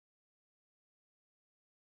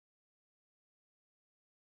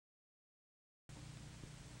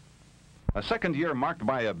A second year marked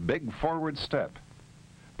by a big forward step.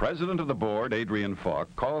 President of the board, Adrian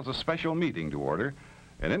Falk, calls a special meeting to order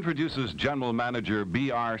and introduces General Manager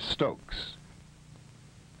B.R. Stokes.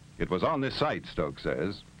 It was on this site, Stokes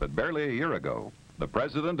says, that barely a year ago, the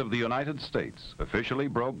President of the United States officially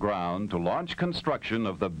broke ground to launch construction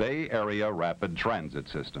of the Bay Area Rapid Transit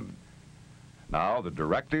System. Now the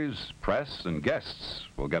directors, press, and guests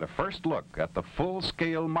will get a first look at the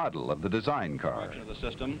full-scale model of the design car. Of the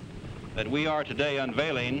system, that we are today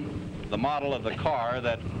unveiling the model of the car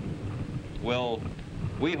that will,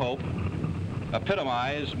 we hope,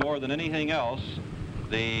 epitomize more than anything else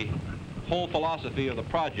the whole philosophy of the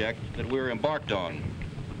project that we're embarked on.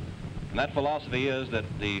 And that philosophy is that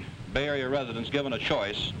the Bay Area residents, given a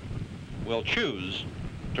choice, will choose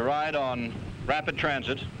to ride on rapid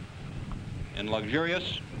transit in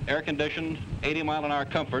luxurious, air-conditioned, 80-mile-an-hour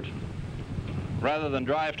comfort rather than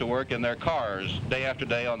drive to work in their cars day after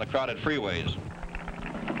day on the crowded freeways.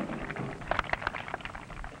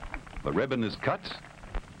 The ribbon is cut.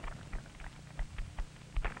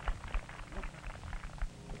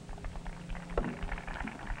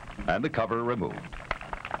 And the cover removed.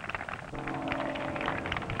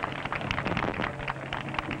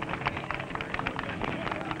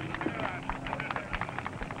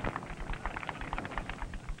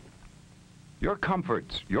 Your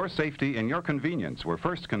comfort, your safety, and your convenience were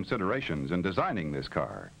first considerations in designing this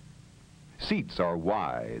car. Seats are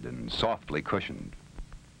wide and softly cushioned.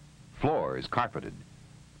 Floors carpeted.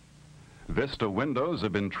 Vista windows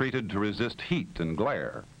have been treated to resist heat and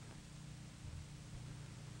glare.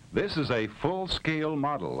 This is a full-scale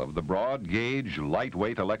model of the broad-gauge,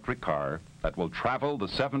 lightweight electric car that will travel the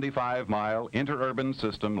 75-mile interurban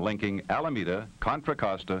system linking Alameda, Contra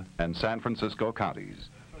Costa, and San Francisco counties.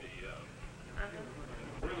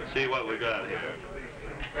 See what we got here.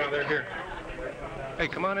 Well, they're here. Hey,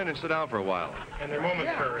 come on in and sit down for a while. And they're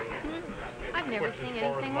momentary. I've never seen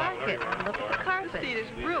anything like it. Look at the carpet. This seat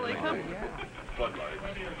is really comfortable.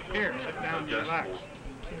 Here, sit down and relax.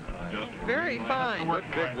 Very fine.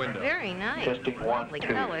 Big window. Very nice. Testing 1, 2,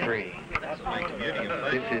 color. 3.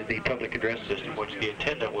 This is the public address system, which the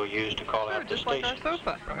attendant will use to call out the Just like our stations.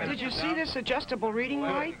 sofa. Did you see this adjustable reading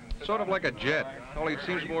light? Sort of like a jet, only it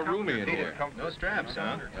seems more roomy in here. No straps,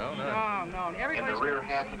 huh? No, no. No, In everybody's... the rear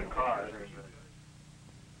half of the car, there's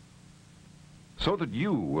So that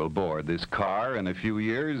you will board this car in a few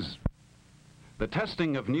years, the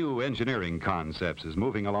testing of new engineering concepts is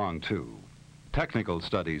moving along too. Technical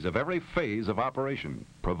studies of every phase of operation,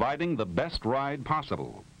 providing the best ride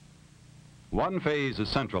possible. One phase is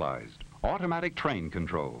centralized, automatic train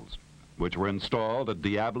controls, which were installed at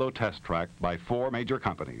Diablo Test Track by 4 major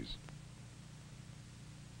companies.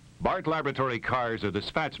 BART laboratory cars are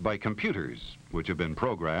dispatched by computers, which have been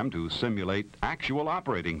programmed to simulate actual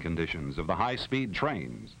operating conditions of the high-speed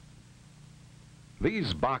trains.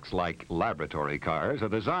 These box-like laboratory cars are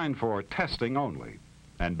designed for testing only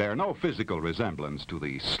and bear no physical resemblance to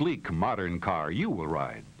the sleek modern car you will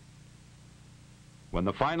ride. When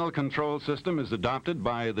the final control system is adopted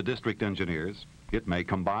by the district engineers, it may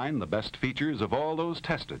combine the best features of all those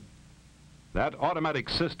tested. That automatic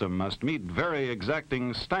system must meet very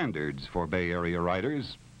exacting standards for Bay Area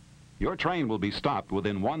riders. Your train will be stopped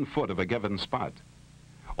within 1 foot of a given spot.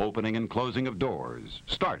 Opening and closing of doors,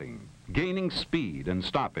 starting, gaining speed, and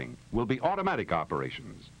stopping will be automatic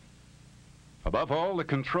operations. Above all, the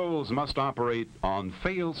controls must operate on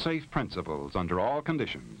fail-safe principles under all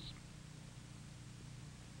conditions.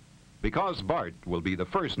 Because BART will be the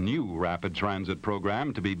first new rapid transit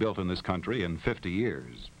program to be built in this country in 50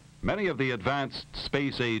 years, many of the advanced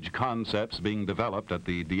space-age concepts being developed at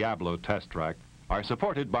the Diablo Test Track are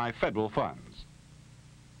supported by federal funds.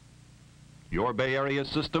 Your Bay Area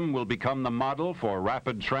system will become the model for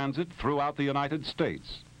rapid transit throughout the United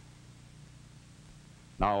States.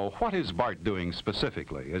 Now, what is BART doing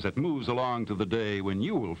specifically as it moves along to the day when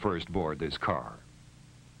you will first board this car?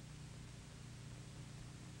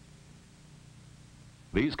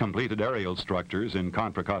 These completed aerial structures in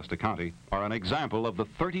Contra Costa County are an example of the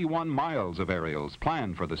 31 miles of aerials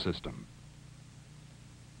planned for the system.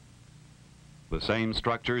 The same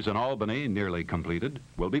structures in Albany, nearly completed,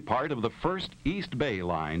 will be part of the first East Bay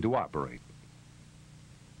line to operate.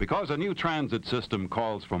 Because a new transit system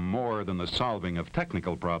calls for more than the solving of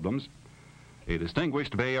technical problems, a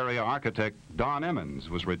distinguished Bay Area architect, Don Emmons,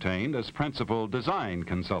 was retained as principal design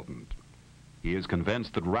consultant. He is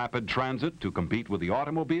convinced that rapid transit to compete with the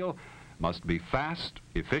automobile must be fast,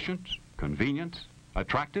 efficient, convenient,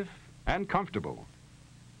 attractive, and comfortable.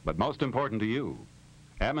 But most important to you,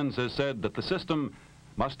 Emmons has said that the system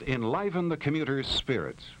must enliven the commuter's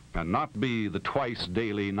spirits and not be the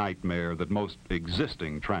twice-daily nightmare that most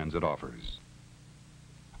existing transit offers.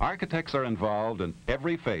 Architects are involved in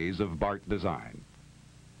every phase of BART design.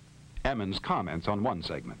 Emmons comments on one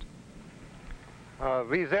segment.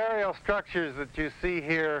 These aerial structures that you see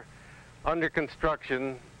here under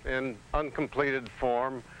construction in uncompleted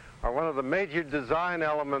form are one of the major design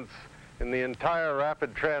elements in the entire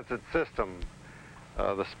rapid transit system.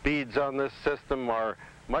 The speeds on this system are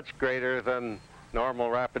much greater than normal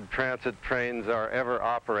rapid transit trains are ever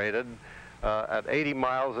operated at 80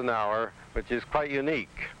 miles an hour, which is quite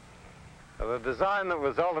unique. The design that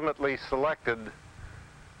was ultimately selected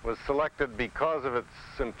was selected because of its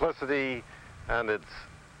simplicity and its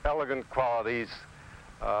elegant qualities.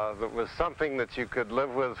 That was something that you could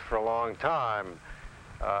live with for a long time.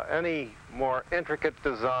 Any more intricate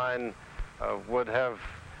design would have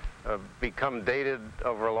become dated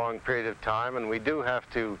over a long period of time, and we do have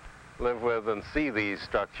to live with and see these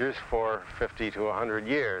structures for 50 to 100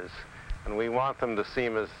 years. And we want them to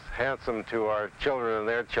seem as handsome to our children and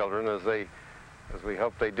their children as we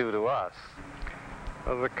hope they do to us.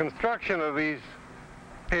 The construction of these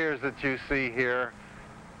piers that you see here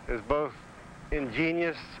is both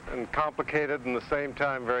ingenious and complicated and at the same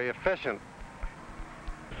time very efficient.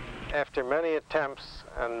 After many attempts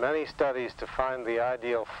and many studies to find the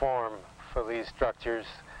ideal form for these structures,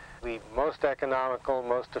 the most economical,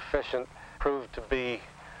 most efficient proved to be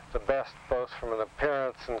the best both from an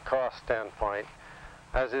appearance and cost standpoint,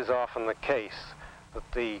 as is often the case, that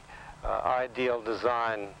the ideal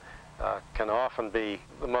design can often be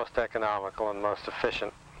the most economical and most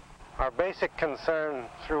efficient. Our basic concern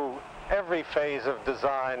through every phase of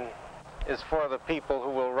design is for the people who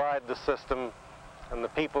will ride the system and the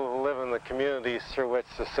people who live in the communities through which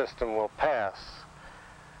the system will pass.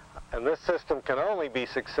 And this system can only be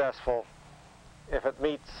successful if it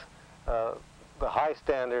meets the high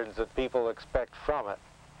standards that people expect from it.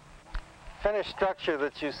 Finished structure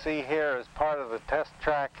that you see here is part of the test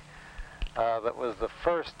track that was the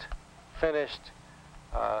first finished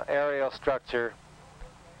aerial structure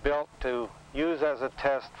built to use as a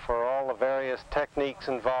test for all the various techniques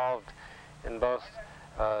involved in both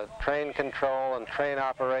train control and train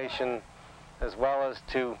operation, as well as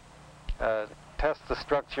to test the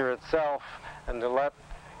structure itself and to let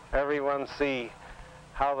everyone see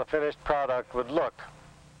how the finished product would look.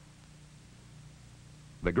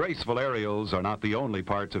 The graceful aerials are not the only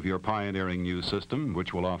parts of your pioneering new system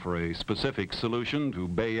which will offer a specific solution to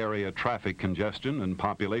Bay Area traffic congestion and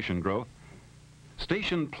population growth.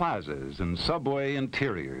 Station plazas and subway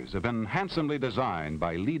interiors have been handsomely designed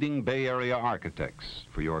by leading Bay Area architects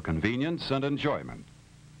for your convenience and enjoyment.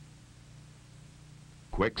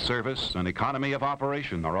 Quick service and economy of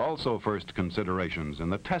operation are also first considerations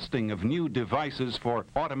in the testing of new devices for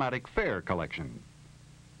automatic fare collection.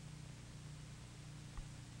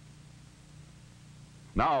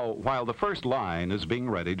 Now, while the first line is being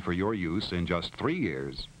readied for your use in just 3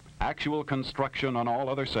 years, actual construction on all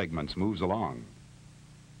other segments moves along.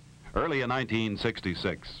 Early in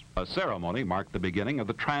 1966, a ceremony marked the beginning of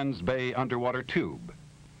the Trans-Bay Underwater Tube,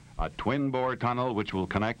 a twin-bore tunnel which will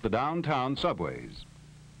connect the downtown subways.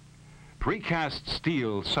 Precast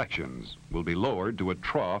steel sections will be lowered to a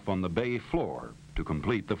trough on the bay floor to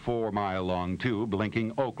complete the 4-mile-long tube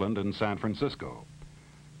linking Oakland and San Francisco.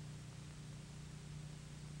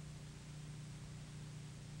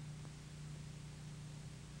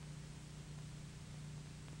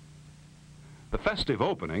 The festive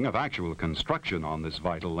opening of actual construction on this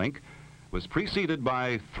vital link was preceded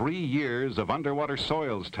by 3 years of underwater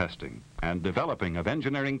soils testing and developing of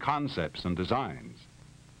engineering concepts and designs.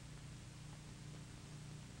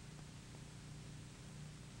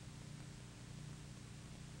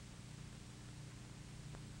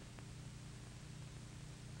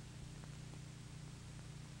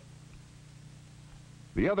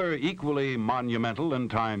 The other equally monumental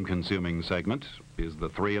and time-consuming segment is the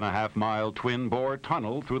 3.5-mile twin-bore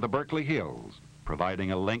tunnel through the Berkeley Hills,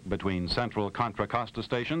 providing a link between central Contra Costa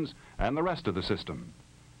stations and the rest of the system.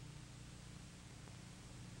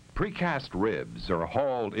 Precast ribs are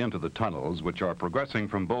hauled into the tunnels, which are progressing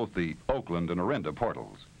from both the Oakland and Orinda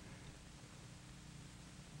portals.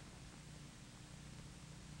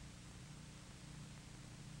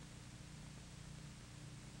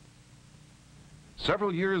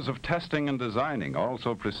 Several years of testing and designing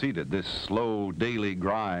also preceded this slow daily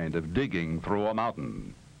grind of digging through a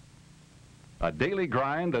mountain. A daily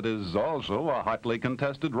grind that is also a hotly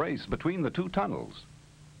contested race between the two tunnels.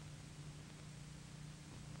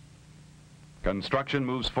 Construction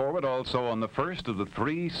moves forward also on the first of the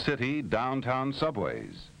 3 city downtown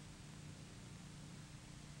subways.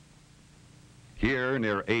 Here,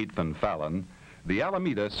 near 8th and Fallon, the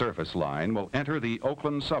Alameda surface line will enter the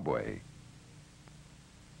Oakland subway.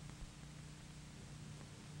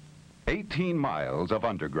 18 miles of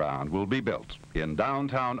underground will be built in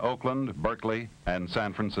downtown Oakland, Berkeley, and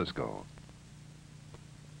San Francisco.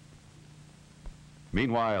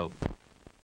 Meanwhile,